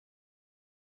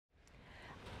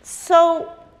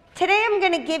So today I'm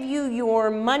going to give you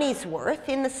your money's worth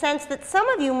in the sense that some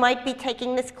of you might be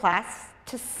taking this class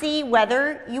to see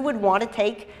whether you would want to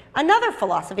take another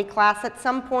philosophy class at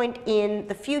some point in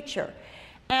the future.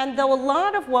 And though a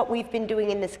lot of what we've been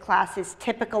doing in this class is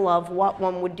typical of what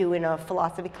one would do in a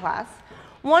philosophy class,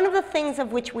 one of the things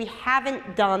of which we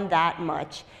haven't done that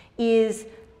much is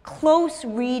close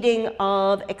reading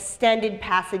of extended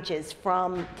passages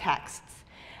from texts.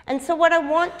 And so what I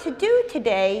want to do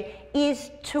today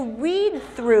is to read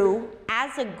through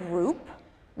as a group,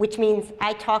 which means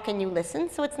I talk and you listen,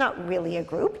 so it's not really a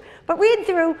group, but read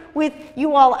through with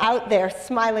you all out there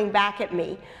smiling back at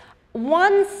me,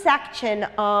 one section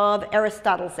of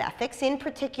Aristotle's Ethics, in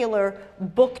particular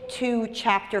Book 2,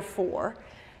 Chapter 4,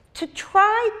 to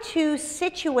try to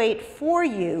situate for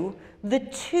you the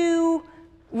two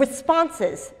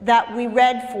responses that we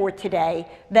read for today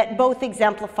that both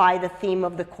exemplify the theme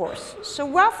of the course. So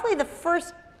roughly the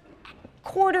first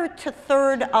quarter to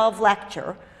third of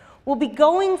lecture, we'll be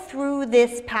going through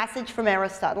this passage from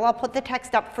Aristotle. I'll put the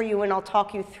text up for you and I'll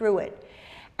talk you through it.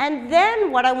 And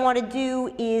then what I want to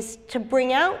do is to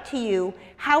bring out to you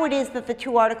how it is that the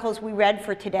two articles we read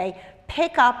for today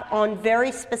pick up on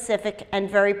very specific and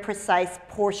very precise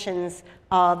portions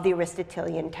of the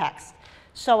Aristotelian text.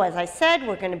 So as I said,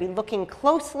 we're going to be looking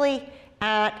closely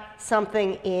at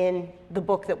something in the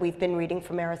book that we've been reading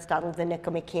from Aristotle, the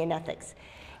Nicomachean Ethics.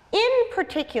 In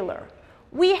particular,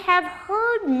 we have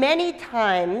heard many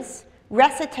times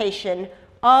recitation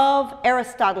of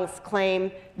Aristotle's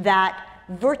claim that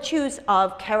virtues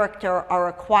of character are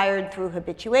acquired through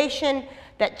habituation,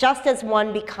 that just as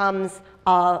one becomes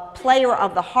a player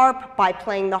of the harp by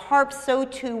playing the harp, so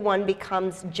too one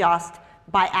becomes just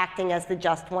by acting as the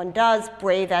just one does,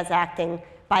 brave as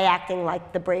by acting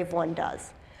like the brave one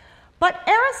does. But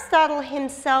Aristotle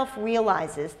himself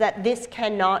realizes that this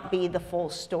cannot be the full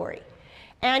story.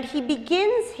 And he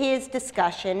begins his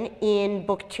discussion in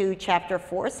Book 2, Chapter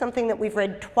 4, something that we've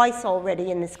read twice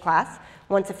already in this class,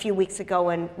 once a few weeks ago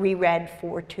and reread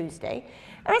for Tuesday.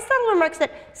 Aristotle remarks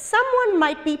that someone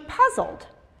might be puzzled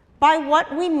by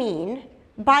what we mean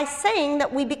by saying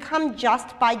that we become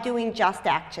just by doing just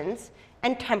actions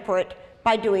and temperate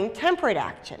by doing temperate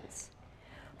actions.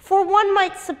 For one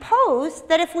might suppose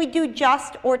that if we do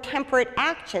just or temperate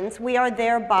actions, we are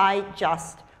thereby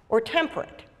just or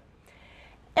temperate.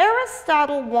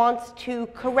 Aristotle wants to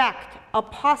correct a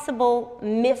possible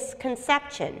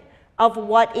misconception of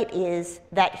what it is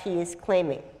that he is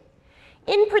claiming.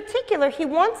 In particular, he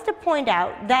wants to point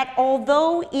out that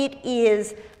although it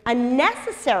is a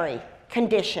necessary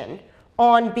condition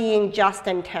on being just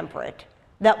and temperate,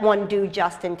 that one do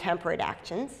just and temperate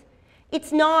actions,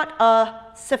 it's not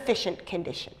a sufficient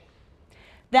condition.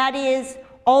 That is,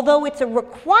 although it's a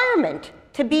requirement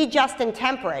to be just and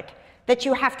temperate, that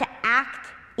you have to act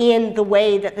in the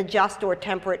way that the just or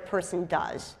temperate person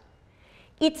does,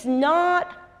 it's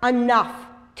not enough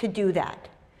to do that.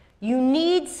 You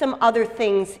need some other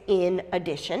things in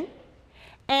addition.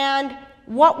 And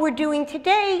what we're doing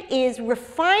today is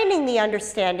refining the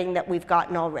understanding that we've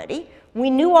gotten already. We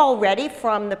knew already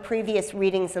from the previous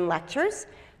readings and lectures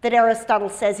that Aristotle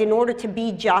says in order to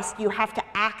be just, you have to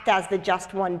act as the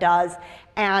just one does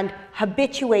and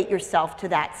habituate yourself to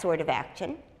that sort of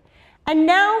action. And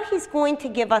now he's going to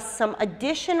give us some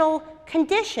additional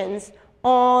conditions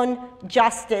on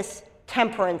justice,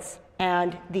 temperance,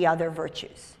 and the other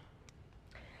virtues.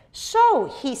 So,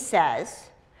 he says,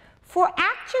 for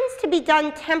actions to be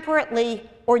done temperately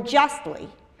or justly,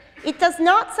 it does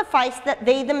not suffice that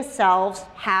they themselves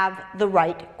have the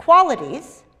right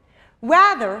qualities.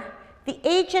 Rather, the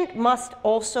agent must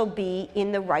also be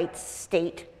in the right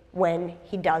state when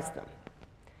he does them.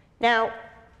 Now,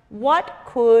 what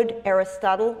could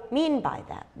Aristotle mean by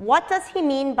that? What does he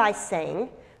mean by saying,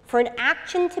 for an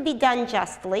action to be done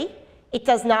justly, it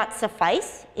does not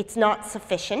suffice, it's not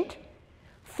sufficient,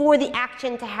 for the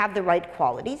action to have the right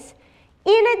qualities?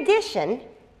 In addition,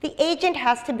 the agent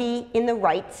has to be in the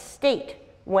right state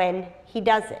when he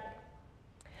does it.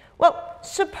 Well,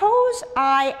 suppose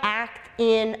I act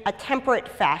in a temperate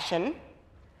fashion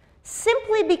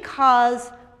simply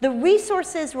because the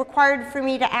resources required for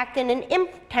me to act in an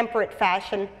intemperate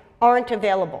fashion aren't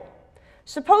available.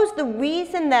 Suppose the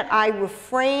reason that I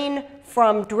refrain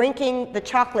from drinking the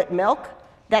chocolate milk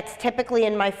that's typically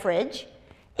in my fridge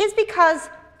is because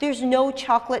there's no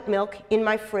chocolate milk in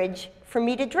my fridge for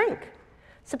me to drink.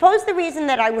 Suppose the reason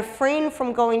that I refrain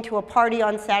from going to a party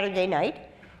on Saturday night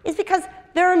is because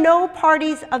there are no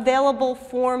parties available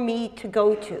for me to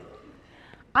go to.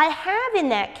 I have in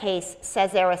that case,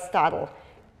 says Aristotle,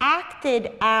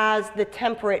 acted as the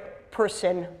temperate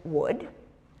person would,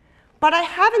 but I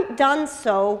haven't done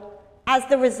so as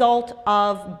the result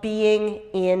of being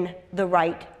in the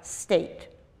right state.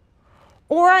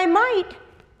 Or I might,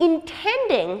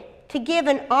 intending to give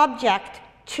an object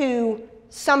to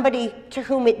somebody to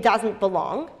whom it doesn't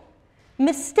belong,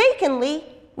 mistakenly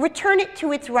return it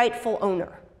to its rightful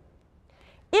owner.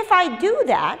 If I do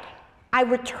that, I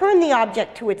return the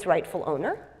object to its rightful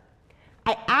owner.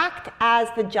 I act as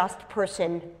the just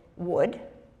person would,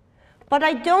 but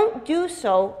I don't do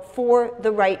so for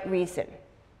the right reason.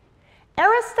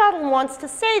 Aristotle wants to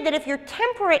say that if you're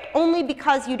temperate only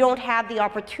because you don't have the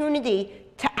opportunity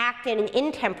to act in an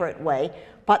intemperate way,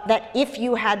 but that if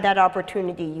you had that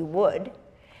opportunity, you would,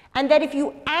 and that if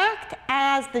you act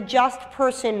as the just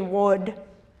person would,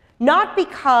 not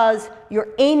because you're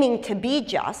aiming to be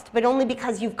just, but only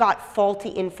because you've got faulty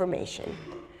information,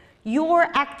 your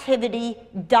activity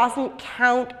doesn't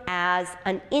count as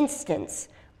an instance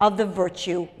of the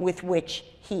virtue with which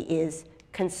he is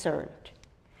concerned.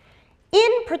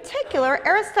 In particular,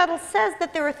 Aristotle says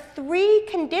that there are 3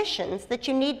 conditions that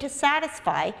you need to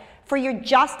satisfy for your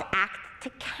just act to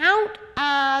count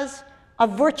as a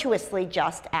virtuously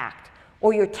just act,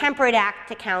 or your temperate act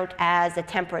to count as a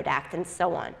temperate act, and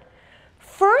so on.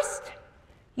 First,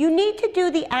 you need to do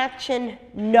the action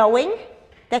knowing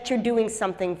that you're doing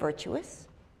something virtuous.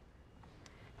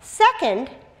 Second,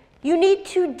 you need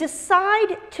to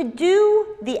decide to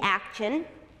do the action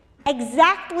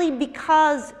exactly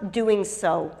because doing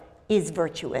so is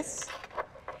virtuous.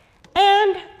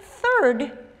 And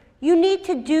third, you need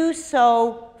to do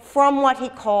so from what he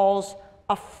calls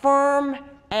a firm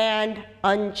and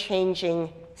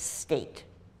unchanging state.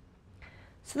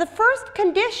 So the first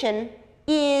condition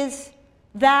is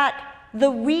that the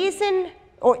reason,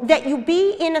 or that you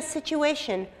be in a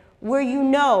situation where you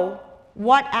know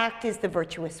what act is the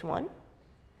virtuous one.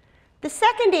 The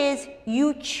second is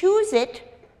you choose it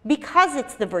because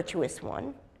it's the virtuous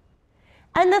one.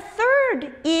 And the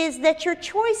third is that your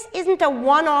choice isn't a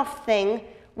one-off thing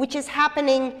which is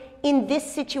happening in this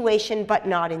situation but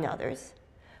not in others,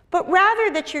 but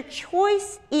rather that your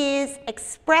choice is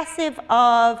expressive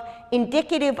of,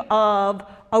 indicative of,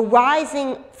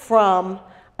 arising from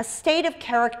a state of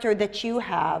character that you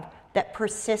have that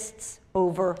persists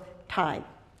over time.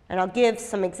 And I'll give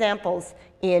some examples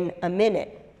in a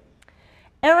minute.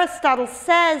 Aristotle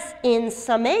says in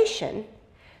summation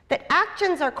that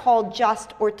actions are called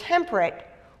just or temperate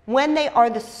when they are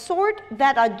the sort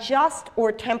that a just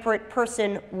or temperate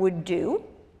person would do,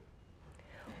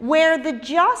 where the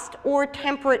just or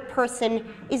temperate person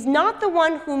is not the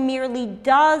one who merely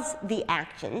does the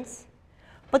actions,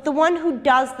 but the one who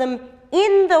does them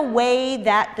in the way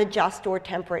that the just or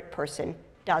temperate person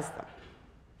does them.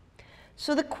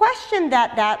 So the question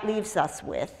that that leaves us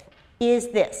with is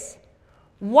this: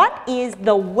 what is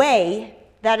the way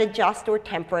that a just or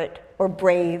temperate or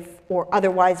brave or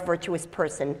otherwise virtuous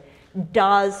person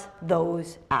does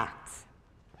those acts?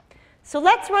 So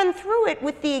let's run through it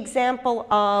with the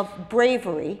example of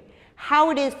bravery, how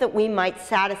it is that we might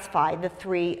satisfy the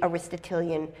 3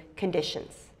 Aristotelian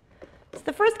conditions. So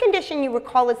the first condition, you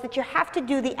recall, is that you have to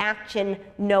do the action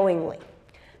knowingly.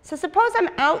 So suppose I'm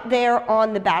out there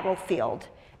on the battlefield,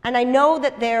 and I know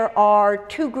that there are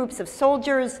 2 groups of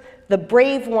soldiers, the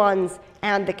brave ones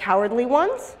and the cowardly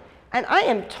ones, and I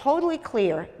am totally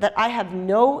clear that I have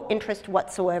no interest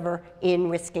whatsoever in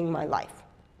risking my life.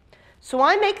 So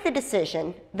I make the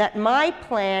decision that my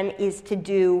plan is to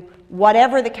do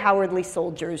whatever the cowardly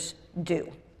soldiers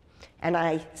do. And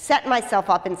I set myself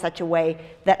up in such a way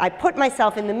that I put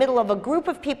myself in the middle of a group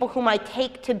of people whom I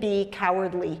take to be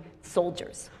cowardly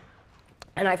soldiers.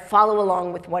 And I follow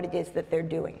along with what it is that they're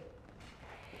doing.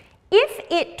 If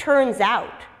it turns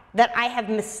out that I have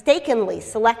mistakenly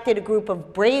selected a group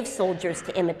of brave soldiers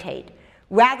to imitate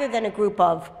rather than a group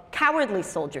of cowardly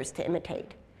soldiers to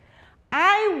imitate,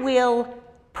 I will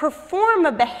perform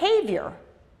a behavior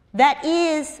that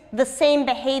is the same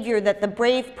behavior that the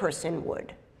brave person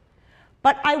would.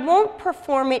 But I won't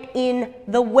perform it in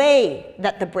the way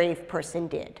that the brave person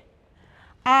did.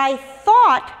 I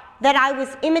thought that I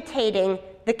was imitating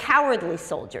the cowardly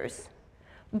soldiers,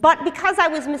 but because I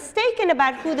was mistaken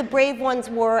about who the brave ones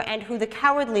were and who the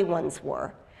cowardly ones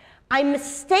were, I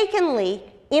mistakenly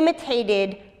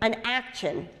imitated an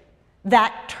action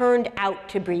that turned out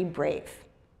to be brave.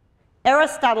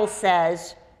 Aristotle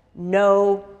says,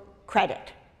 no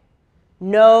credit.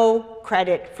 No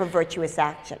credit for virtuous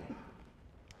action.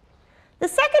 The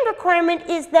second requirement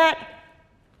is that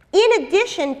in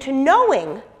addition to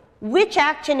knowing which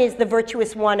action is the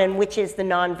virtuous one and which is the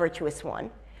non-virtuous one,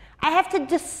 I have to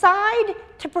decide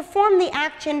to perform the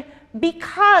action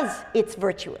because it's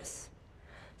virtuous.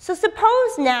 So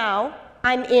suppose now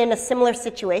I'm in a similar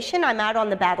situation. I'm out on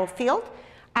the battlefield.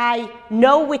 I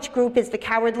know which group is the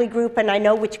cowardly group, and I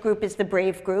know which group is the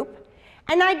brave group.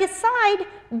 And I decide,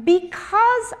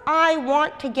 because I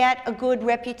want to get a good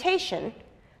reputation,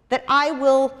 that I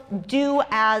will do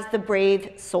as the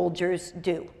brave soldiers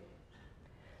do.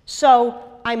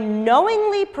 So I'm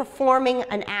knowingly performing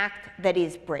an act that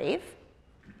is brave,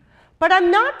 but I'm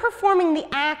not performing the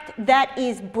act that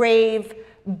is brave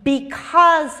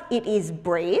because it is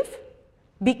brave,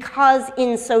 because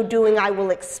in so doing I will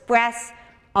express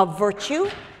a virtue,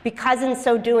 because in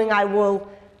so doing I will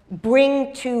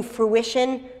bring to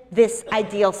fruition this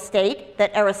ideal state that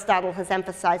Aristotle has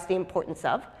emphasized the importance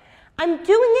of. I'm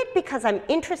doing it because I'm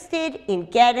interested in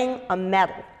getting a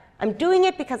medal. I'm doing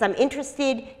it because I'm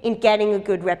interested in getting a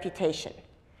good reputation.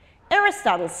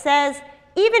 Aristotle says,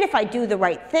 even if I do the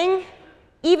right thing,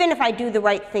 even if I do the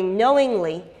right thing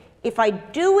knowingly, if I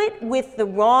do it with the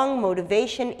wrong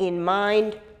motivation in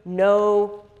mind,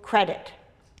 no credit.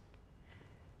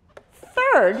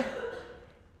 Third,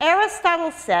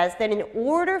 Aristotle says that in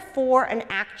order for an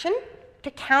action to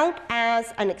count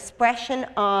as an expression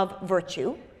of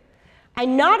virtue, I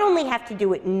not only have to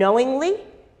do it knowingly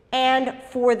and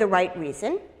for the right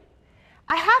reason,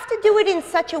 I have to do it in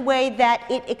such a way that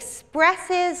it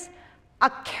expresses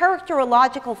a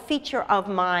characterological feature of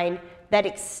mine that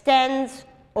extends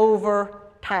over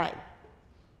time.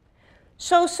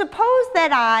 So suppose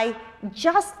that I,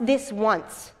 just this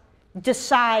once,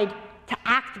 decide to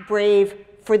act brave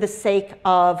for the sake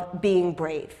of being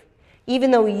brave,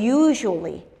 even though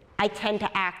usually I tend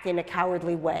to act in a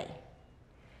cowardly way.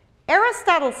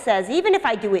 Aristotle says, even if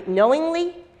I do it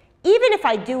knowingly, even if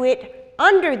I do it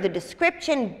under the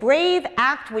description brave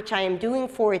act which I am doing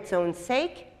for its own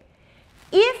sake,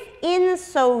 if in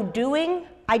so doing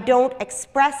I don't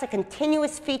express a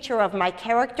continuous feature of my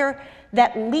character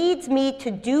that leads me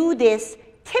to do this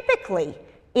typically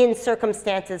in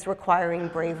circumstances requiring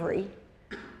bravery,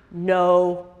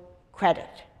 no credit.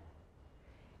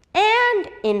 And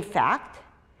in fact,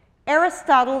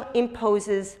 Aristotle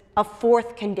imposes a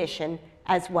fourth condition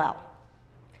as well.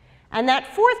 And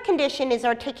that fourth condition is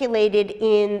articulated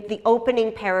in the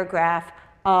opening paragraph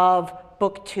of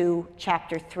Book 2,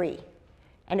 Chapter 3.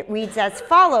 And it reads as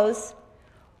follows: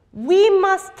 we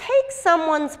must take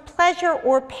someone's pleasure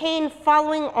or pain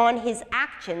following on his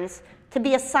actions to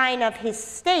be a sign of his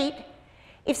state.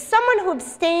 If someone who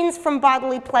abstains from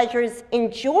bodily pleasures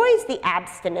enjoys the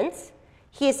abstinence,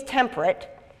 he is temperate.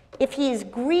 If he is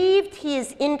grieved, he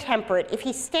is intemperate. If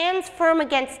he stands firm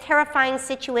against terrifying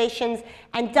situations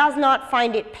and does not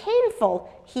find it painful,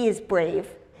 he is brave.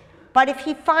 But if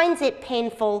he finds it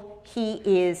painful, he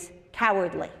is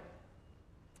cowardly.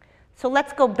 So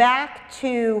let's go back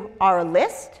to our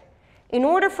list. In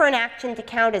order for an action to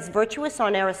count as virtuous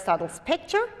on Aristotle's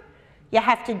picture, you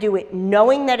have to do it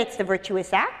knowing that it's the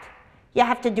virtuous act. You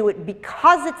have to do it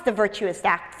because it's the virtuous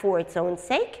act for its own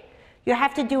sake. You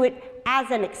have to do it as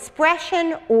an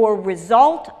expression or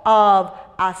result of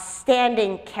a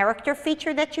standing character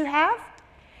feature that you have.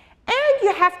 And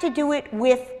you have to do it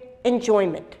with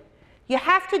enjoyment. You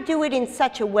have to do it in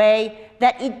such a way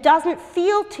that it doesn't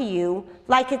feel to you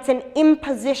like it's an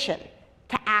imposition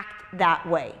to act that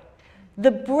way.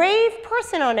 The brave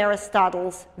person on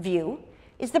Aristotle's view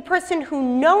is the person who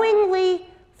knowingly,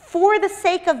 for the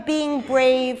sake of being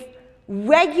brave,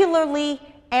 regularly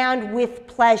and with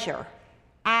pleasure,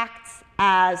 acts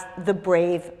as the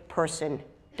brave person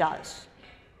does.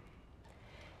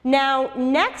 Now,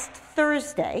 next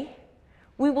Thursday,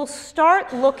 we will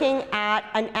start looking at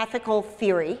an ethical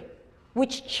theory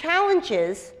which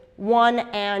challenges 1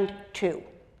 and 2.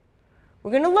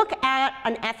 We're going to look at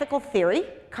an ethical theory,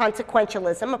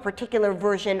 consequentialism, a particular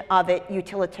version of it,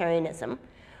 utilitarianism,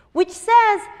 which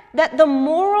says that the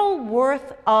moral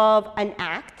worth of an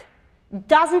act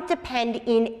doesn't depend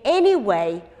in any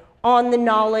way on the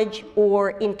knowledge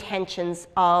or intentions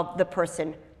of the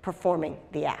person performing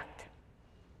the act.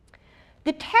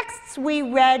 The texts we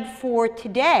read for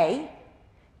today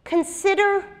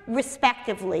consider,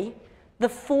 respectively, the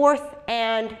fourth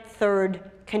and third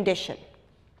condition.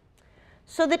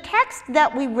 So the text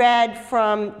that we read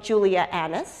from Julia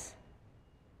Annis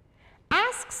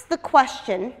asks the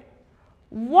question,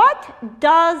 what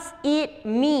does it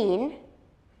mean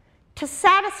to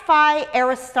satisfy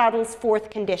Aristotle's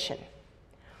fourth condition?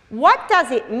 What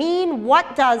does it mean,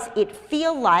 what does it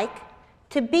feel like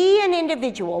to be an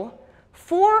individual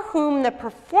for whom the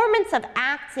performance of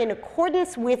acts in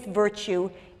accordance with virtue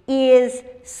is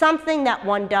something that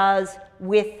one does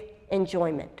with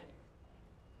enjoyment?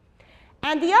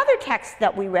 And the other text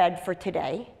that we read for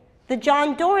today, the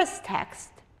John Doris text,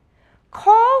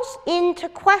 calls into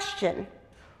question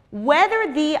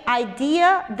whether the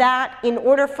idea that in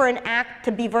order for an act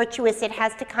to be virtuous, it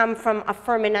has to come from a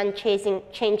firm and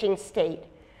unchanging state,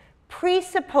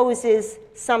 presupposes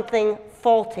something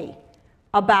faulty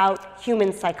about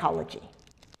human psychology.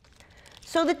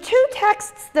 So the two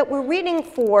texts that we're reading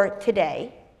for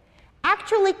today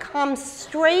actually come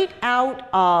straight out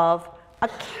of a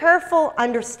careful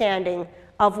understanding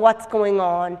of what's going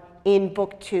on in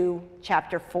Book 2,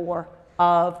 Chapter 4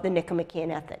 of the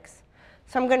Nicomachean Ethics.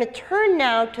 So I'm going to turn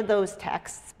now to those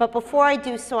texts, but before I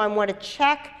do so, I want to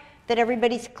check that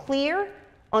everybody's clear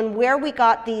on where we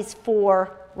got these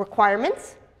four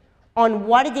requirements, on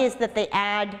what it is that they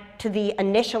add to the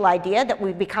initial idea that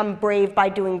we become brave by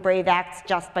doing brave acts,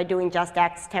 just by doing just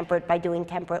acts, temperate by doing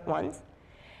temperate ones,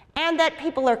 and that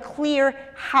people are clear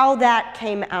how that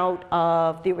came out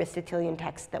of the Aristotelian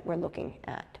text that we're looking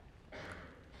at.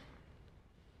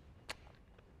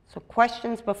 So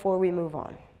questions before we move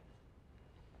on?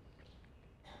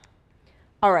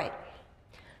 All right.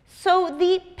 So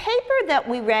the paper that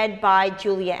we read by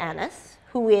Julia Annis,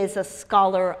 who is a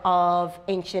scholar of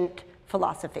ancient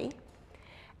philosophy,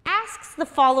 asks the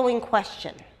following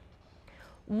question.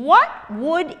 What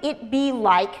would it be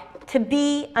like to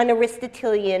be an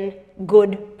Aristotelian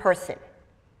good person?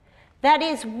 That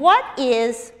is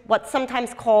what's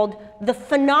sometimes called the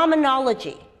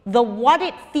phenomenology, the what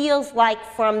it feels like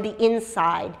from the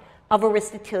inside of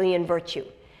Aristotelian virtue.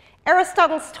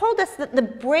 Aristotle's told us that the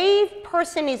brave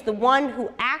person is the one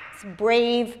who acts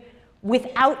brave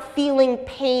without feeling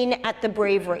pain at the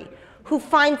bravery, who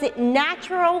finds it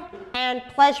natural and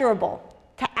pleasurable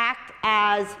to act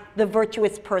as the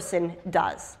virtuous person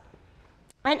does.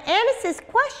 And Annis's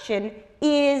question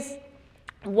is,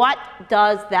 what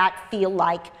does that feel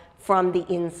like from the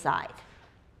inside?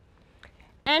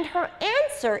 And her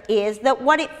answer is that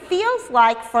what it feels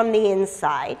like from the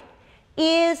inside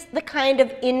is the kind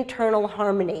of internal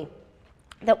harmony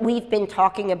that we've been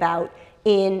talking about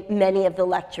in many of the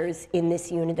lectures in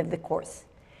this unit of the course.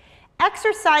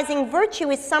 Exercising virtue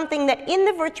is something that in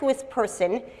the virtuous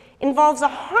person involves a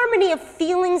harmony of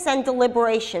feelings and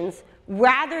deliberations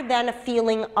rather than a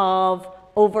feeling of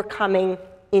overcoming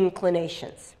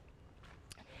inclinations.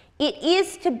 It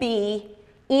is to be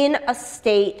in a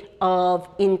state of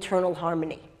internal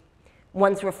harmony.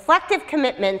 One's reflective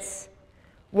commitments,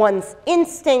 one's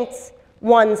instincts,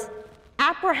 one's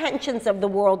apprehensions of the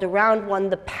world around one,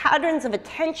 the patterns of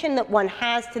attention that one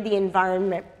has to the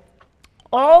environment,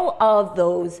 all of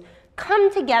those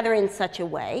come together in such a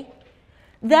way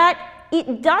that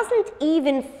it doesn't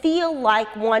even feel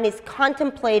like one is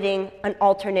contemplating an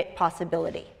alternate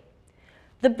possibility.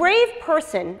 The brave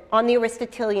person on the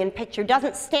Aristotelian picture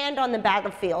doesn't stand on the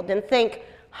battlefield and think,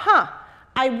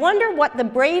 I wonder what the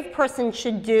brave person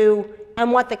should do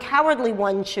and what the cowardly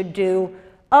one should do.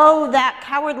 Oh, that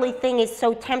cowardly thing is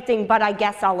so tempting, but I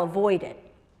guess I'll avoid it.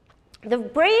 The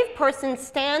brave person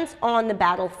stands on the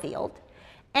battlefield,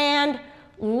 and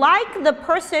like the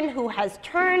person who has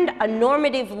turned a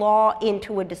normative law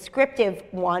into a descriptive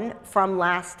one from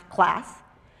last class,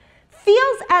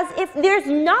 feels as if there's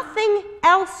nothing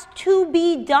else to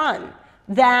be done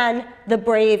than the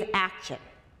brave action.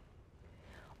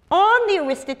 On the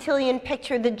Aristotelian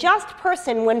picture, the just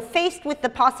person, when faced with the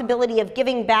possibility of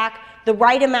giving back the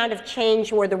right amount of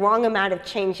change or the wrong amount of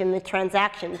change in the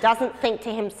transaction, doesn't think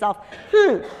to himself,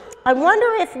 I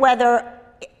wonder if whether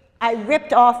I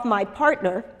ripped off my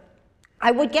partner,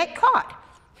 I would get caught.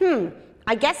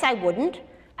 I guess I wouldn't.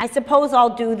 I suppose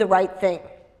I'll do the right thing.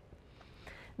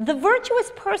 The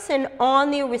virtuous person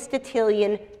on the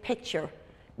Aristotelian picture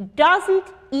doesn't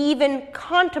even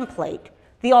contemplate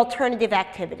the alternative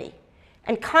activity,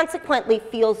 and consequently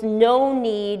feels no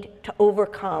need to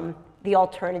overcome the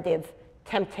alternative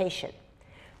temptation.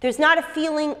 There's not a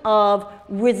feeling of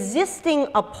resisting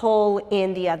a pull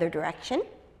in the other direction.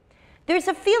 There's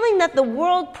a feeling that the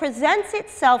world presents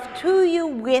itself to you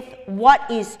with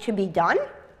what is to be done,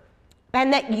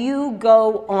 and that you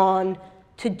go on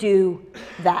to do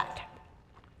that.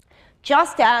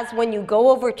 Just as when you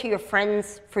go over to your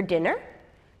friends for dinner,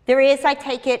 there is, I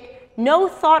take it, no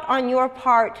thought on your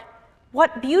part,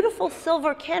 what beautiful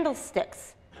silver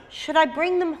candlesticks. Should I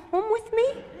bring them home with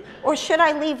me, or should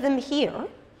I leave them here?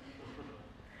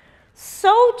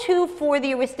 So too for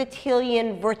the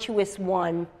Aristotelian virtuous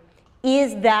one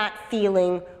is that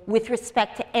feeling with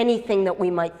respect to anything that we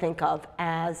might think of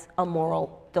as a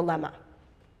moral dilemma.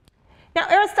 Now,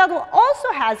 Aristotle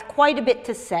also has quite a bit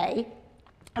to say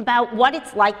about what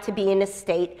it's like to be in a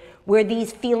state where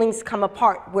these feelings come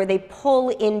apart, where they pull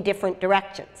in different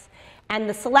directions. And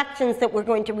the selections that we're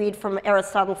going to read from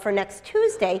Aristotle for next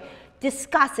Tuesday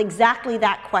discuss exactly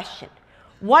that question.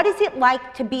 What is it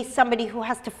like to be somebody who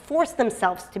has to force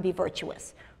themselves to be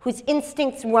virtuous, whose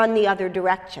instincts run the other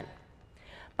direction?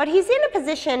 But he's in a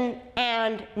position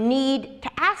and need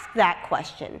to ask that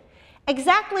question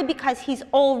exactly because he's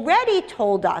already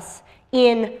told us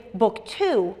in Book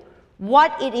 2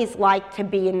 what it is like to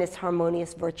be in this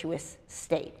harmonious, virtuous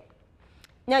state.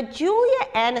 Now, Julia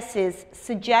Annis's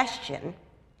suggestion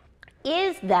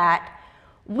is that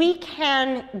we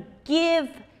can give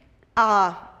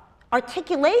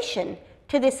articulation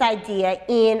to this idea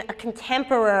in a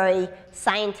contemporary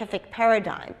scientific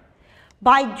paradigm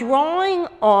by drawing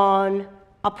on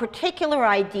a particular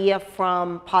idea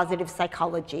from positive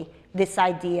psychology, this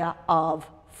idea of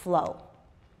flow.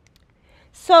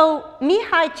 So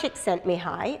Mihalyi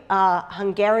Csikszentmihalyi, a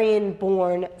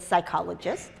Hungarian-born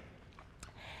psychologist,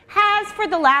 has for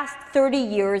the last 30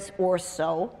 years or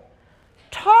so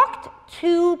talked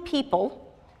to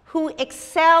people who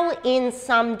excel in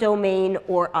some domain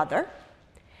or other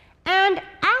and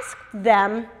asked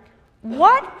them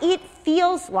what it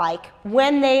feels like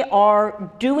when they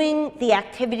are doing the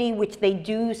activity which they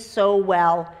do so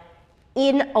well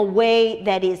in a way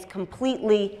that is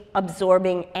completely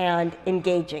absorbing and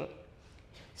engaging.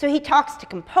 So he talks to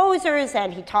composers,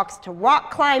 and he talks to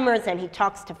rock climbers, and he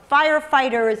talks to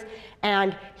firefighters,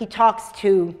 and he talks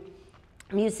to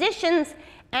musicians,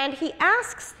 and he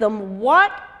asks them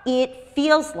what it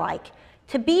feels like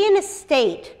to be in a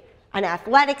state, an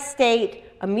athletic state,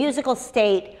 a musical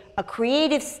state, a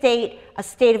creative state, a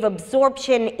state of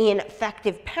absorption in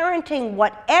effective parenting,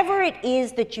 whatever it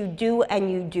is that you do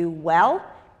and you do well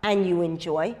and you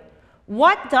enjoy.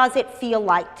 What does it feel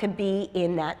like to be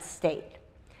in that state?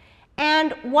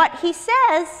 And what he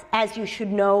says, as you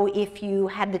should know if you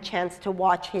had the chance to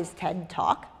watch his TED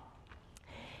Talk,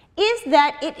 is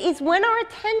that it is when our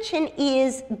attention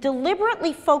is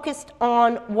deliberately focused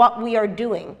on what we are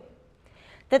doing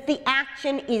that the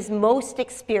action is most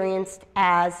experienced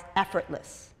as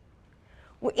effortless.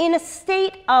 We're in a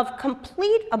state of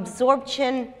complete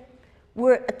absorption.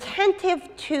 We're attentive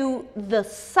to the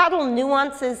subtle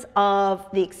nuances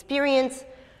of the experience.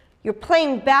 You're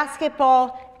playing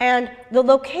basketball, and the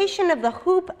location of the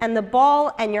hoop and the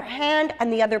ball and your hand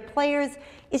and the other players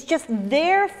is just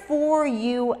there for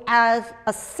you as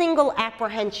a single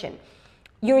apprehension.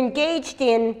 You're engaged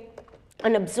in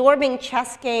an absorbing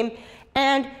chess game,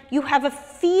 and you have a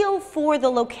feel for the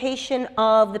location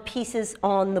of the pieces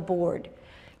on the board.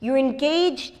 You're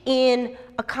engaged in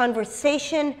a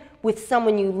conversation with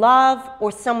someone you love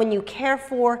or someone you care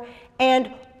for,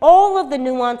 and all of the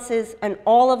nuances and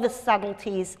all of the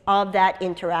subtleties of that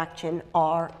interaction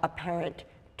are apparent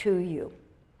to you.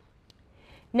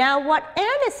 Now, what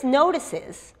Annis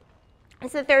notices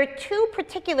is that there are two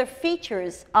particular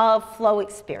features of flow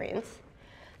experience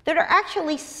that are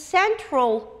actually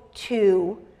central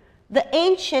to the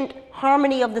ancient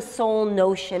harmony of the soul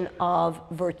notion of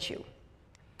virtue.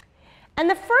 And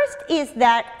the first is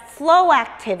that flow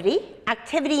activity,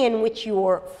 activity in which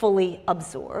you're fully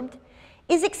absorbed,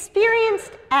 is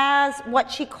experienced as what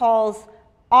she calls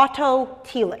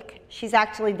autotelic. She's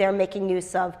actually there making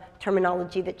use of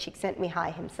terminology that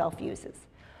Csikszentmihalyi himself uses.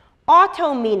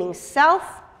 Auto meaning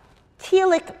self,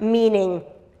 telic meaning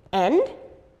end.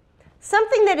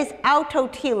 Something that is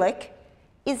autotelic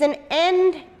is an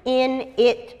end in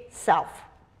itself.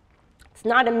 It's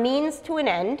not a means to an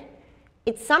end.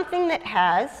 It's something that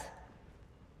has,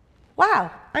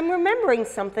 wow, I'm remembering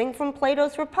something from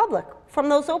Plato's Republic, from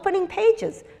those opening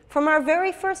pages, from our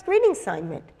very first reading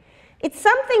assignment. It's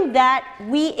something that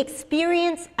we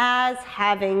experience as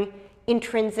having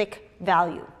intrinsic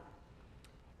value.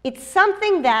 It's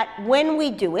something that when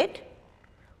we do it,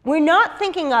 we're not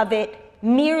thinking of it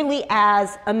merely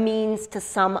as a means to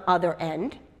some other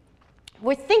end.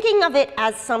 We're thinking of it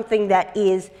as something that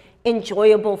is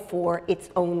enjoyable for its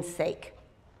own sake.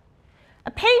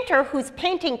 A painter who's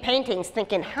painting paintings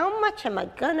thinking, how much am I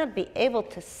going to be able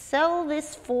to sell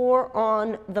this for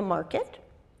on the market,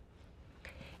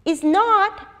 is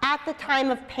not, at the time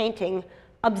of painting,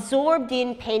 absorbed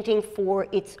in painting for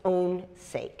its own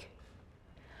sake.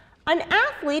 An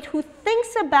athlete who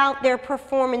thinks about their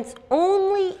performance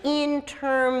only in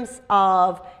terms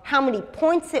of how many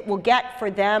points it will get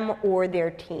for them or their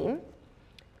team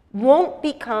won't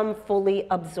become fully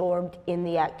absorbed in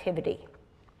the activity.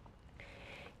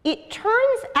 It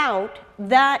turns out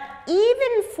that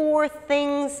even for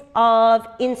things of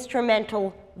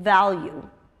instrumental value,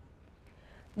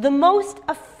 the most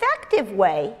effective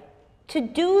way to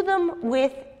do them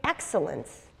with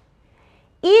excellence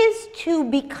is to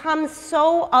become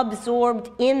so absorbed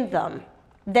in them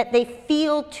that they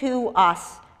feel to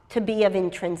us to be of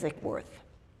intrinsic worth.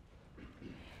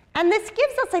 And this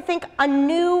gives us, I think, a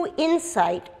new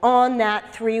insight on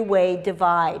that three-way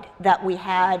divide that we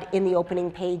had in the opening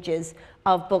pages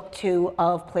of Book 2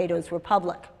 of Plato's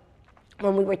Republic,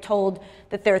 when we were told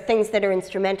that there are things that are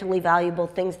instrumentally valuable,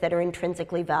 things that are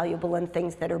intrinsically valuable, and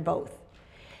things that are both.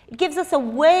 It gives us a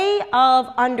way of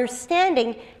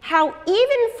understanding how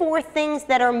even for things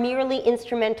that are merely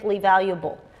instrumentally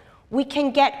valuable, we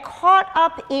can get caught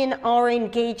up in our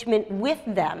engagement with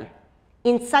them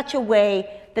in such a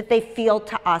way that they feel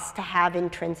to us to have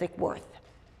intrinsic worth.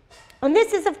 And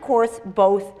this is, of course,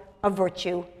 both a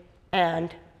virtue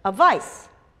and a vice.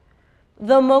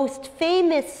 The most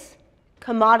famous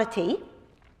commodity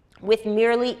with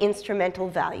merely instrumental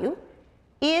value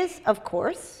is, of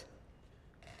course,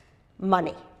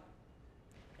 money.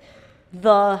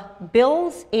 The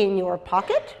bills in your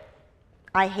pocket,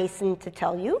 I hasten to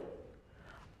tell you,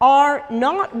 are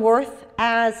not worth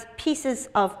as pieces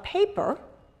of paper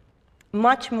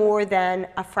much more than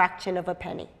a fraction of a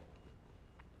penny.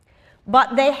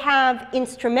 But they have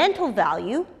instrumental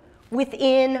value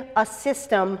within a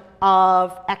system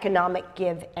of economic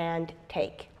give and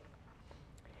take.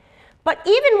 But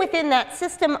even within that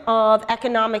system of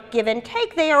economic give and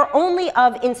take, they are only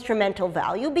of instrumental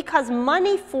value because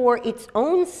money for its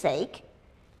own sake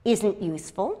isn't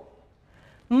useful.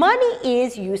 Money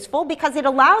is useful because it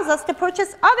allows us to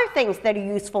purchase other things that are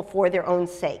useful for their own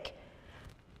sake.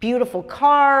 Beautiful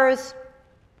cars,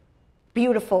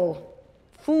 beautiful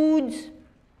foods,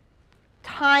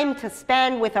 time to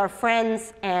spend with our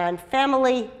friends and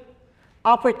family,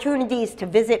 opportunities to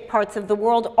visit parts of the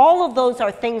world. All of those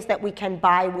are things that we can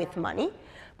buy with money.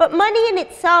 But money in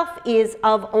itself is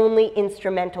of only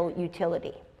instrumental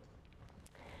utility.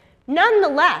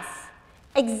 Nonetheless,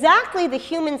 exactly the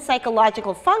human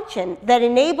psychological function that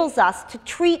enables us to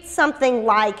treat something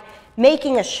like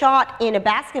making a shot in a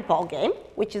basketball game,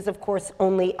 which is of course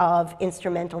only of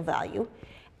instrumental value,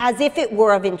 as if it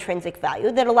were of intrinsic value,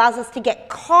 that allows us to get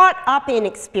caught up in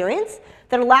experience,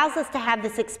 that allows us to have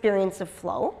this experience of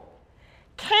flow,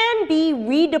 can be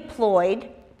redeployed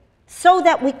so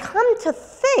that we come to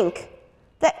think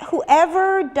that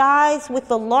whoever dies with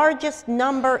the largest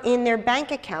number in their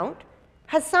bank account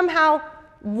has somehow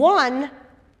won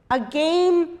a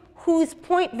game whose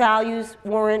point values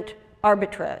weren't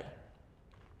arbitrary.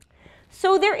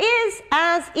 So there is,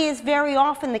 as is very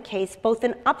often the case, both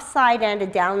an upside and a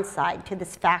downside to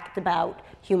this fact about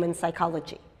human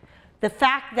psychology. The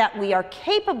fact that we are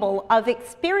capable of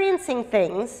experiencing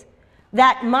things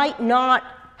that might not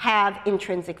have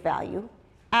intrinsic value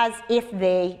as if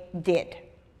they did.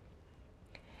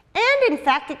 And in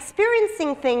fact,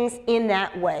 experiencing things in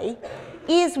that way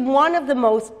is one of the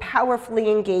most powerfully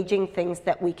engaging things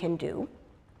that we can do,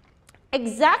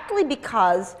 exactly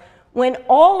because when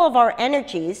all of our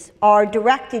energies are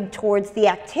directed towards the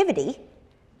activity,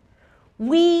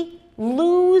 we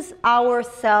lose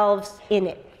ourselves in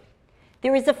it.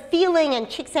 There is a feeling, and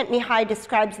Csikszentmihalyi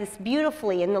describes this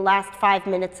beautifully in the last 5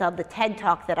 minutes of the TED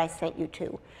Talk that I sent you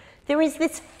to. There is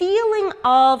this feeling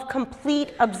of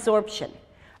complete absorption,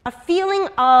 a feeling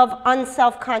of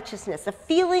unself-consciousness, a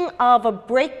feeling of a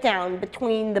breakdown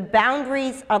between the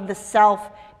boundaries of the self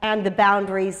and the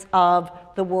boundaries of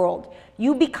the world.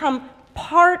 You become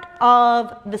part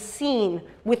of the scene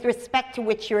with respect to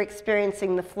which you're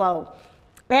experiencing the flow.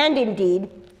 And indeed,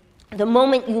 the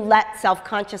moment you let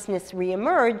self-consciousness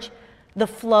reemerge, the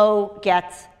flow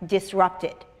gets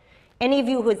disrupted. Any of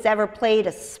you who's ever played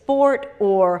a sport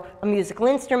or a musical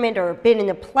instrument or been in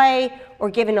a play or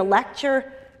given a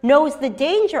lecture knows the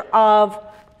danger of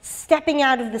stepping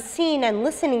out of the scene and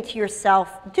listening to yourself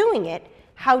doing it,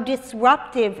 how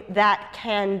disruptive that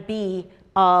can be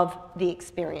of the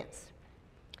experience.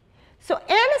 So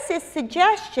Annis's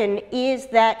suggestion is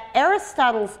that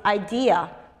Aristotle's idea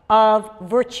of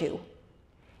virtue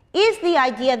is the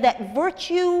idea that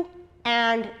virtue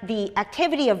and the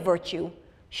activity of virtue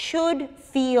should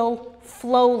feel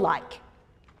flow-like.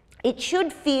 It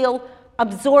should feel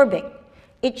absorbing.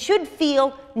 It should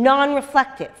feel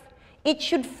non-reflective. It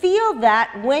should feel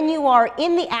that when you are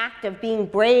in the act of being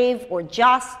brave or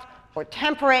just or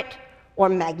temperate or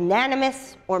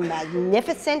magnanimous or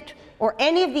magnificent or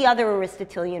any of the other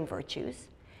Aristotelian virtues,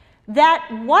 that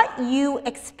what you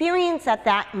experience at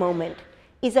that moment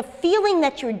is a feeling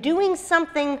that you're doing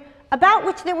something about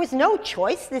which there was no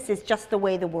choice, this is just the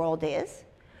way the world is,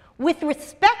 with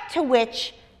respect to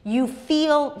which you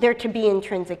feel there to be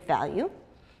intrinsic value,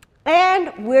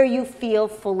 and where you feel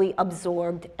fully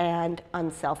absorbed and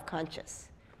unself-conscious.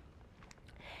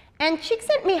 And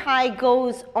Csikszentmihalyi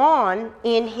goes on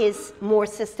in his more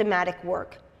systematic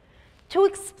work to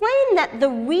explain that the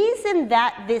reason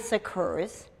that this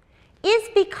occurs is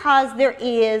because there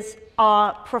is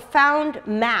a profound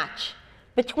match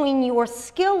between your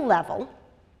skill level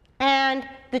and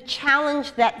the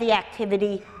challenge that the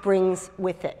activity brings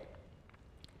with it.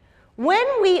 When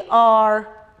we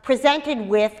are presented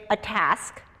with a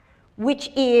task which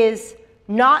is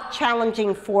not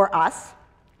challenging for us,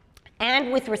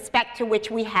 and with respect to which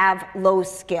we have low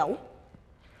skill,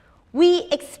 we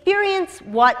experience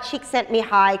what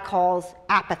Csikszentmihalyi calls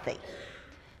apathy.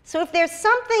 So if there's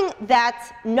something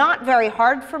that's not very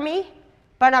hard for me,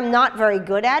 but I'm not very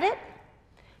good at it,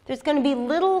 there's going to be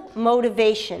little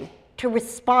motivation to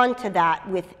respond to that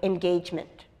with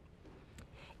engagement.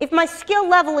 If my skill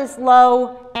level is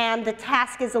low and the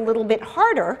task is a little bit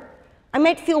harder, I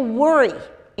might feel worry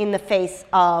in the face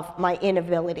of my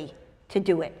inability to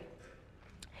do it.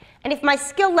 And if my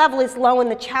skill level is low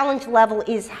and the challenge level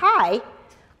is high,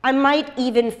 I might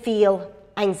even feel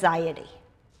anxiety.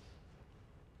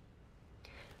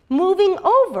 Moving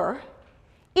over,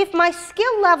 if my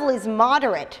skill level is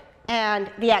moderate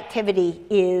and the activity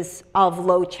is of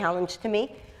low challenge to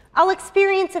me, I'll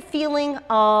experience a feeling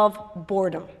of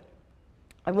boredom.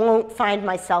 I won't find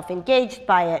myself engaged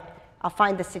by it. I'll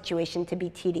find the situation to be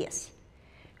tedious.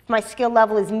 If my skill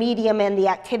level is medium and the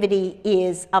activity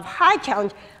is of high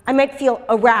challenge, I might feel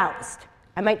aroused.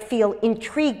 I might feel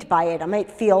intrigued by it. I might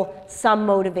feel some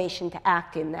motivation to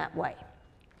act in that way.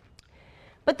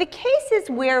 But the cases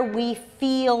where we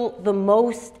feel the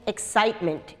most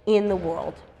excitement in the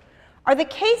world are the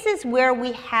cases where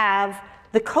we have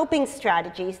the coping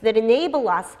strategies that enable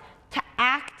us to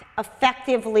act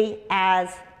effectively as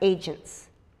agents.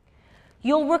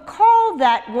 You'll recall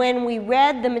that when we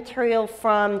read the material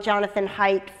from Jonathan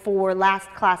Haidt for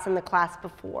last class and the class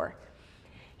before,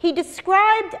 he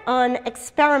described an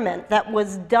experiment that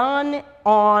was done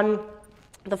on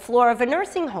the floor of a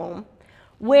nursing home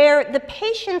where the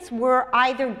patients were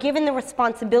either given the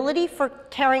responsibility for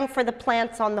caring for the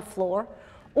plants on the floor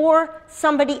or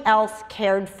somebody else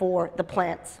cared for the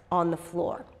plants on the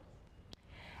floor.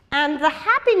 And the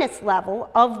happiness level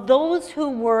of those who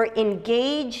were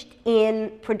engaged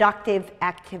in productive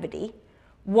activity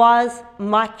was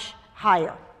much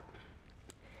higher.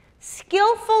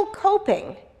 Skillful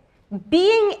coping,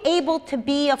 being able to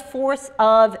be a force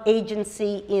of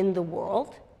agency in the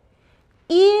world,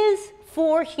 is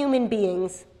for human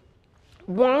beings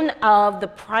one of the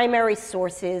primary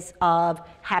sources of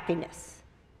happiness.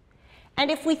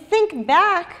 And if we think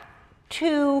back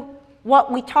to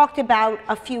what we talked about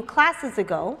a few classes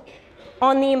ago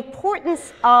on the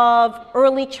importance of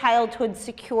early childhood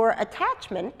secure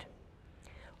attachment,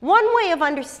 one way of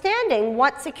understanding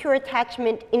what secure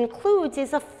attachment includes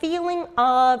is a feeling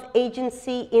of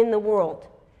agency in the world.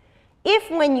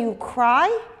 If when you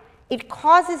cry, it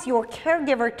causes your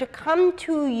caregiver to come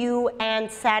to you and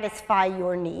satisfy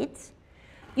your needs,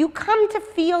 you come to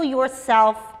feel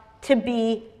yourself to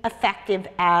be effective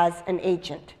as an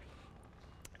agent.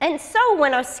 And so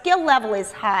when our skill level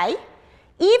is high,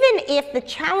 even if the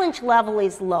challenge level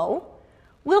is low,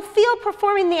 we'll feel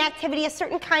performing the activity a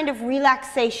certain kind of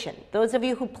relaxation. Those of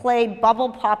you who play bubble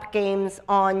pop games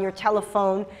on your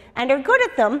telephone and are good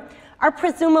at them are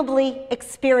presumably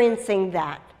experiencing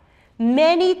that.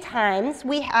 Many times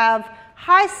we have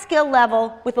high skill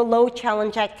level with a low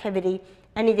challenge activity,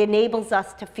 and it enables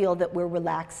us to feel that we're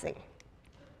relaxing.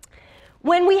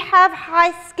 When we have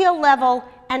high skill level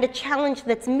and a challenge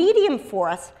that's medium for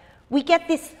us, we get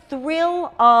this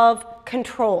thrill of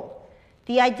control.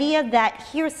 The idea that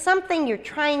here's something you're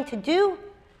trying to do,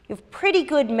 you have pretty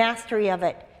good mastery of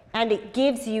it, and it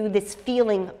gives you this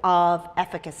feeling of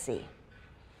efficacy.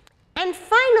 And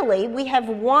finally, we have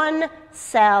one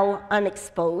cell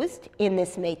unexposed in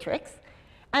this matrix,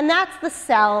 and that's the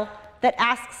cell that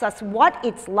asks us what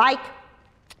it's like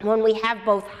when we have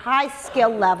both high skill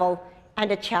level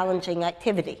and a challenging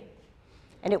activity.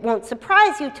 And it won't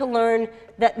surprise you to learn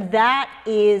that that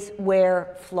is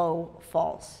where flow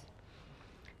falls.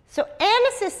 So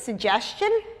Annis's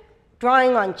suggestion,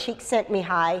 drawing on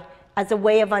Csikszentmihalyi as a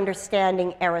way of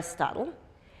understanding Aristotle,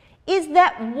 is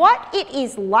that what it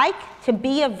is like to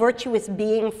be a virtuous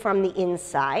being from the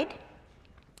inside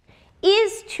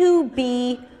is to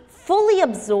be fully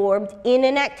absorbed in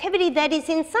an activity that is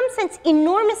in some sense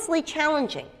enormously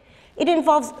challenging. It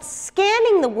involves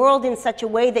scanning the world in such a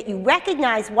way that you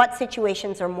recognize what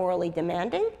situations are morally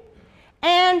demanding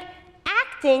and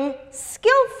acting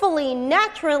skillfully,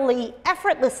 naturally,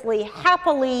 effortlessly,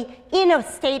 happily in a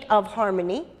state of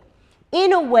harmony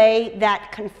in a way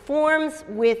that conforms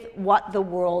with what the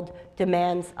world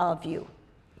demands of you.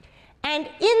 And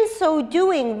in so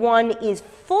doing, one is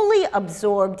fully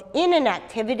absorbed in an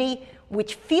activity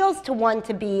which feels to one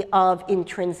to be of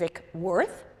intrinsic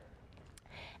worth,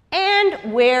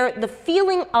 and where the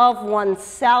feeling of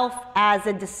oneself as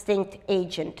a distinct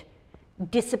agent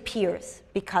disappears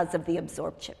because of the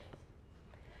absorption.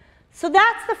 So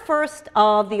that's the first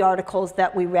of the articles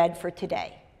that we read for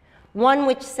today. One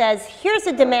which says, here's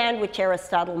a demand which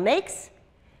Aristotle makes.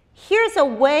 Here's a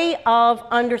way of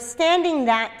understanding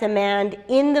that demand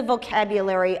in the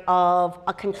vocabulary of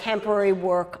a contemporary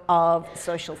work of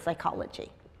social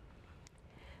psychology.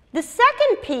 The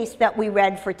second piece that we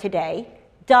read for today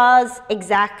does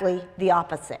exactly the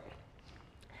opposite.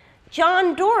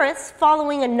 John Doris,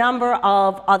 following a number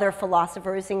of other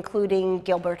philosophers, including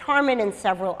Gilbert Harman and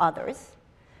several others,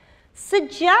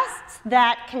 suggests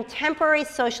that contemporary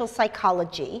social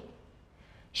psychology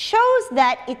shows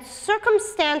that it's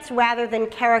circumstance rather than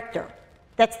character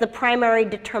that's the primary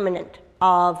determinant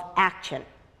of action.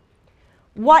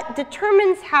 What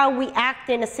determines how we act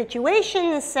in a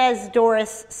situation, says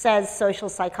Doris, says social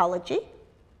psychology.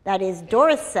 That is,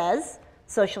 Doris says,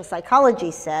 social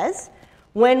psychology says,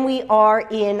 when we are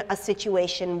in a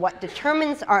situation, what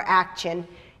determines our action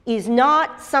is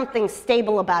not something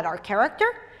stable about our character,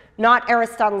 not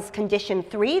Aristotle's condition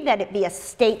 3, that it be a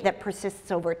state that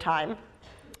persists over time,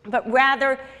 but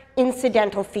rather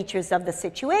incidental features of the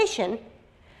situation.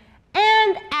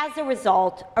 And as a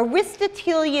result,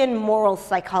 Aristotelian moral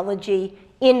psychology,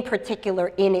 in particular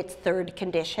in its third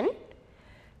condition,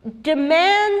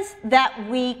 demands that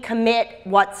we commit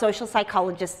what social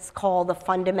psychologists call the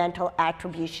fundamental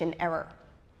attribution error.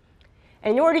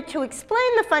 And in order to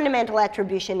explain the fundamental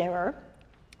attribution error,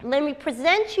 let me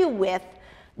present you with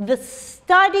the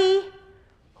study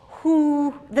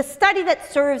that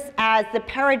serves as the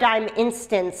paradigm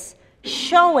instance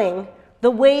showing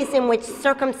the ways in which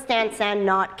circumstance and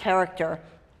not character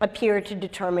appear to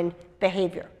determine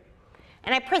behavior.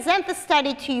 And I present the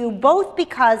study to you both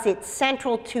because it's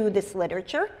central to this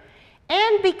literature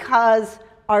and because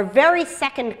our very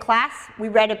second class, we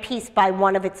read a piece by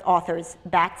one of its authors,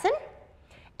 Batson.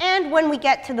 And when we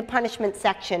get to the punishment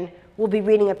section, we'll be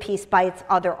reading a piece by its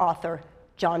other author,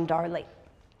 John Doris.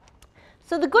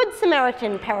 So the Good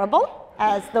Samaritan parable,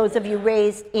 as those of you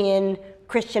raised in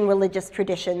Christian religious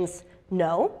traditions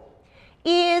know,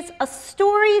 is a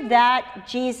story that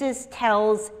Jesus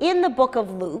tells in the book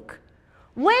of Luke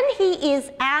when he is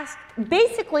asked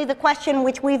basically the question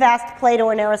which we've asked Plato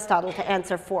and Aristotle to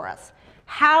answer for us.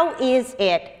 How is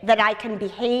it that I can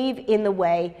behave in the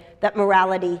way that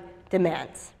morality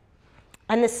demands?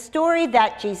 And the story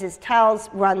that Jesus tells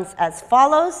runs as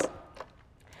follows.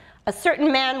 A certain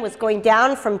man was going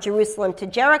down from Jerusalem to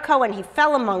Jericho, and he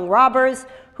fell among robbers,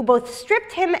 who both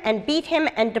stripped him and beat him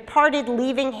and departed,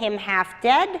 leaving him half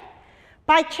dead.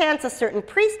 By chance, a certain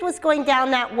priest was going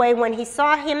down that way. When he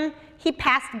saw him, he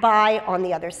passed by on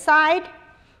the other side.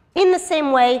 In the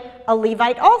same way, a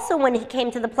Levite also, when he came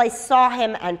to the place, saw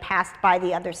him and passed by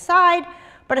the other side.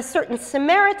 But a certain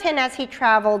Samaritan, as he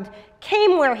traveled,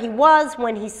 came where he was.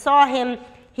 When he saw him,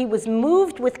 he was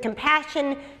moved with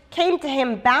compassion, came to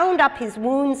him, bound up his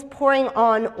wounds, pouring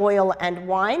on oil and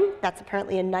wine. That's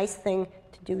apparently a nice thing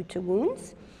to do to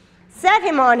wounds. Set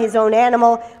him on his own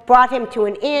animal, brought him to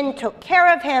an inn, took care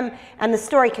of him, and the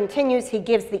story continues. He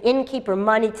gives the innkeeper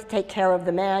money to take care of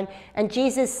the man, and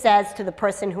Jesus says to the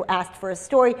person who asked for a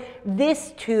story,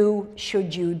 "This too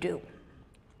should you do."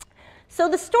 So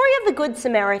the story of the Good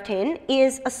Samaritan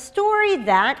is a story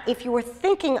that, if you were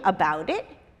thinking about it,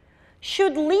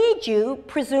 should lead you,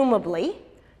 presumably,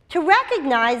 to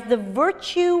recognize the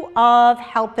virtue of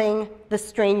helping the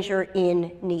stranger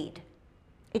in need.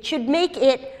 It should make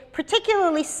it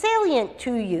particularly salient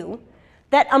to you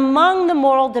that among the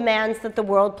moral demands that the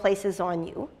world places on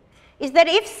you is that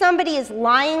if somebody is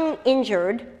lying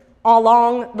injured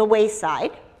along the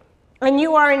wayside and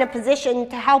you are in a position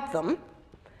to help them,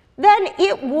 then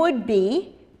it would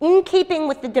be in keeping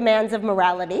with the demands of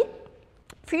morality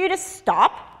for you to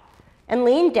stop and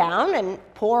lean down and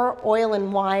pour oil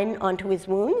and wine onto his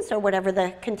wounds, or whatever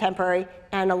the contemporary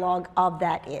analog of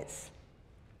that is.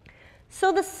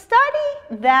 So the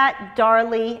study that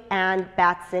Darley and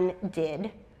Batson did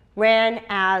ran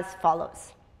as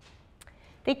follows.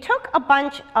 They took a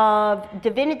bunch of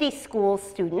divinity school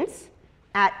students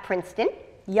at Princeton,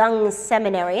 young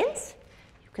seminarians.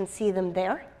 You can see them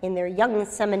there in their young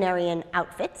seminarian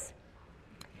outfits.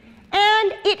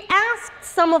 And it asked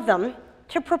some of them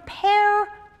to prepare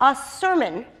a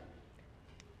sermon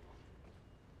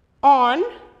on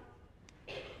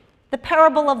the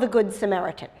parable of the Good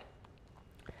Samaritan.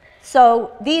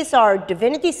 So these are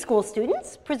divinity school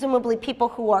students, presumably people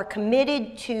who are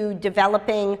committed to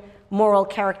developing moral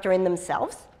character in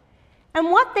themselves. And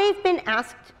what they've been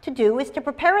asked to do is to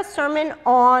prepare a sermon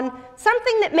on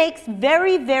something that makes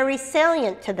very, very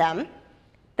salient to them,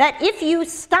 that if you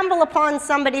stumble upon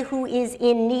somebody who is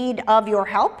in need of your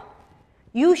help,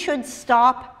 you should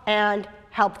stop and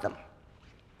help them.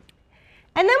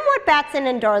 And then what Batson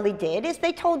and Darley did is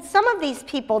they told some of these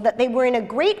people that they were in a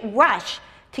great rush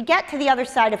to get to the other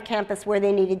side of campus where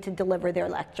they needed to deliver their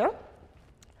lecture.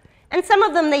 And some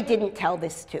of them they didn't tell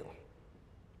this to.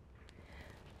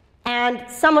 And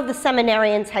some of the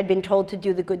seminarians had been told to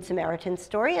do the Good Samaritan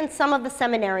story, and some of the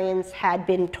seminarians had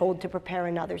been told to prepare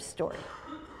another story.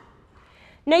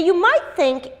 Now you might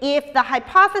think if the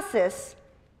hypothesis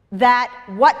that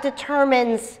what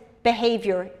determines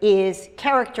behavior is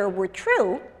character were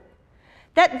true,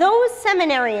 that those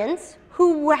seminarians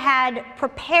who had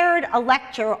prepared a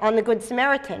lecture on the Good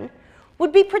Samaritan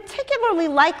would be particularly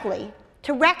likely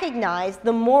to recognize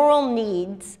the moral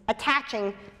needs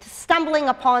attaching to stumbling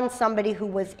upon somebody who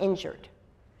was injured,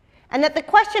 and that the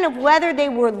question of whether they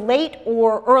were late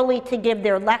or early to give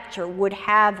their lecture would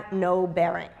have no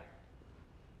bearing.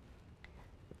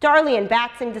 Darley and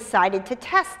Batson decided to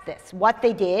test this. What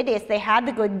they did is they had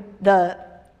the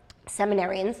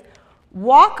seminarians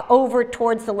walk over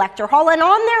towards the lecture hall, and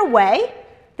on their way,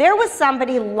 there was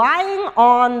somebody lying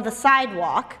on the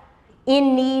sidewalk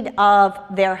in need of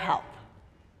their help.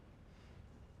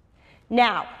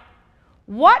 Now,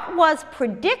 what was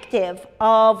predictive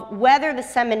of whether the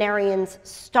seminarians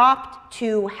stopped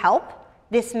to help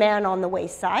this man on the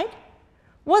wayside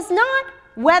was not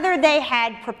whether they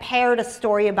had prepared a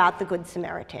story about the Good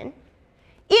Samaritan.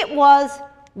 It was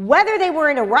whether they were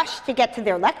in a rush to get to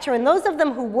their lecture, and those of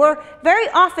them who were very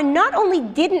often not only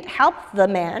didn't help the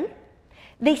man,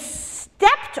 they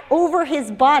stepped over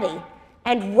his body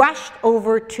and rushed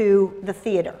over to the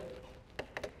theater.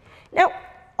 Now,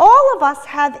 all of us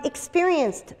have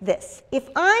experienced this. If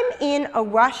I'm in a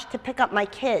rush to pick up my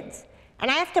kids and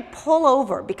I have to pull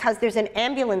over because there's an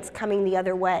ambulance coming the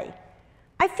other way,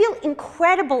 I feel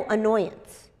incredible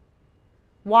annoyance.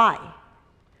 Why?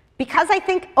 Because I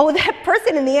think, oh, that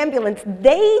person in the ambulance,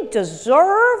 they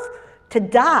deserve to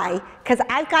die because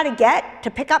I've got to get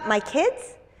to pick up my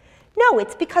kids? No,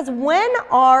 it's because when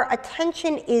our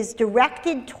attention is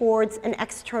directed towards an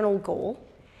external goal,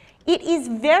 it is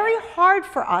very hard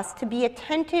for us to be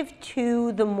attentive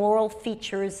to the moral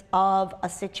features of a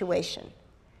situation.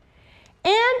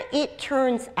 And it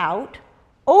turns out,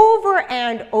 over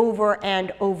and over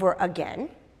and over again,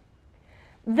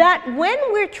 that when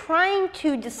we're trying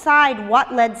to decide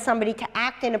what led somebody to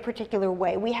act in a particular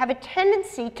way, we have a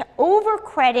tendency to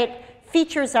overcredit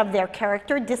features of their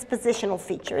character, dispositional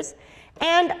features,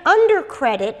 and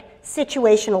undercredit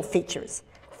situational features,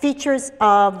 features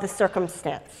of the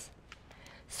circumstance.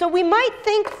 So we might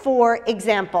think, for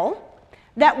example,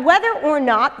 that whether or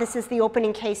not, this is the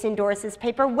opening case in Doris's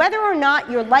paper, whether or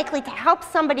not you're likely to help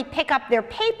somebody pick up their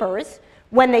papers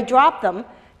when they drop them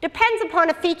depends upon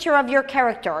a feature of your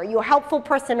character. Are you a helpful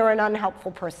person or an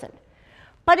unhelpful person?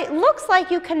 But it looks like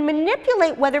you can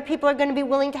manipulate whether people are going to be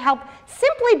willing to help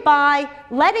simply by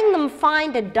letting them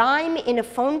find a dime in a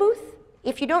phone booth.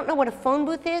 If you don't know what a phone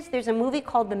booth is, there's a movie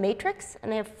called The Matrix,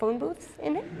 and they have phone booths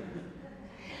in it.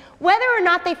 Whether or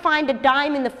not they find a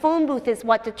dime in the phone booth is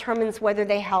what determines whether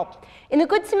they help. In the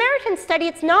Good Samaritan study,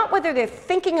 it's not whether they're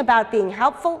thinking about being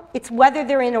helpful, it's whether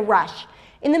they're in a rush.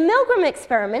 In the Milgram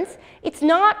experiments, it's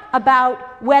not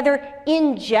about whether,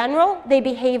 in general, they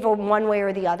behave one way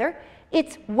or the other.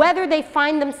 It's whether they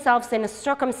find themselves in a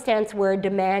circumstance where a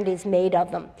demand is made of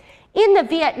them. In the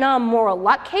Vietnam moral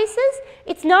luck cases,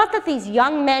 it's not that these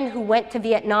young men who went to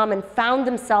Vietnam and found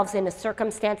themselves in a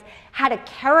circumstance had a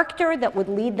character that would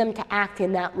lead them to act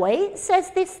in that way,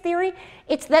 says this theory.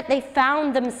 It's that they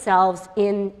found themselves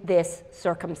in this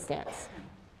circumstance.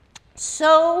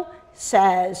 So,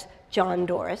 says John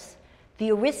Doris,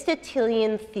 the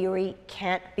Aristotelian theory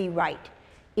can't be right.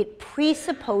 It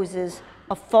presupposes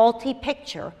a faulty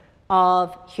picture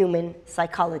of human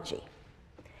psychology.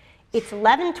 It's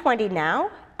 11:20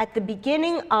 now. At the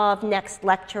beginning of next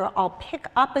lecture, I'll pick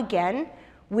up again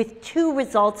with two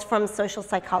results from social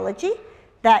psychology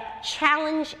that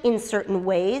challenge in certain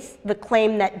ways the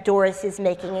claim that Doris is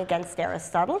making against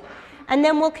Aristotle. And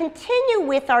then we'll continue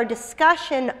with our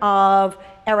discussion of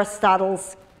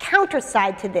Aristotle's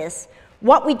counterside to this,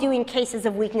 what we do in cases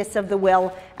of weakness of the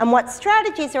will, and what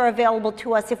strategies are available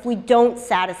to us if we don't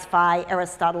satisfy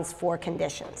Aristotle's four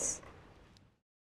conditions.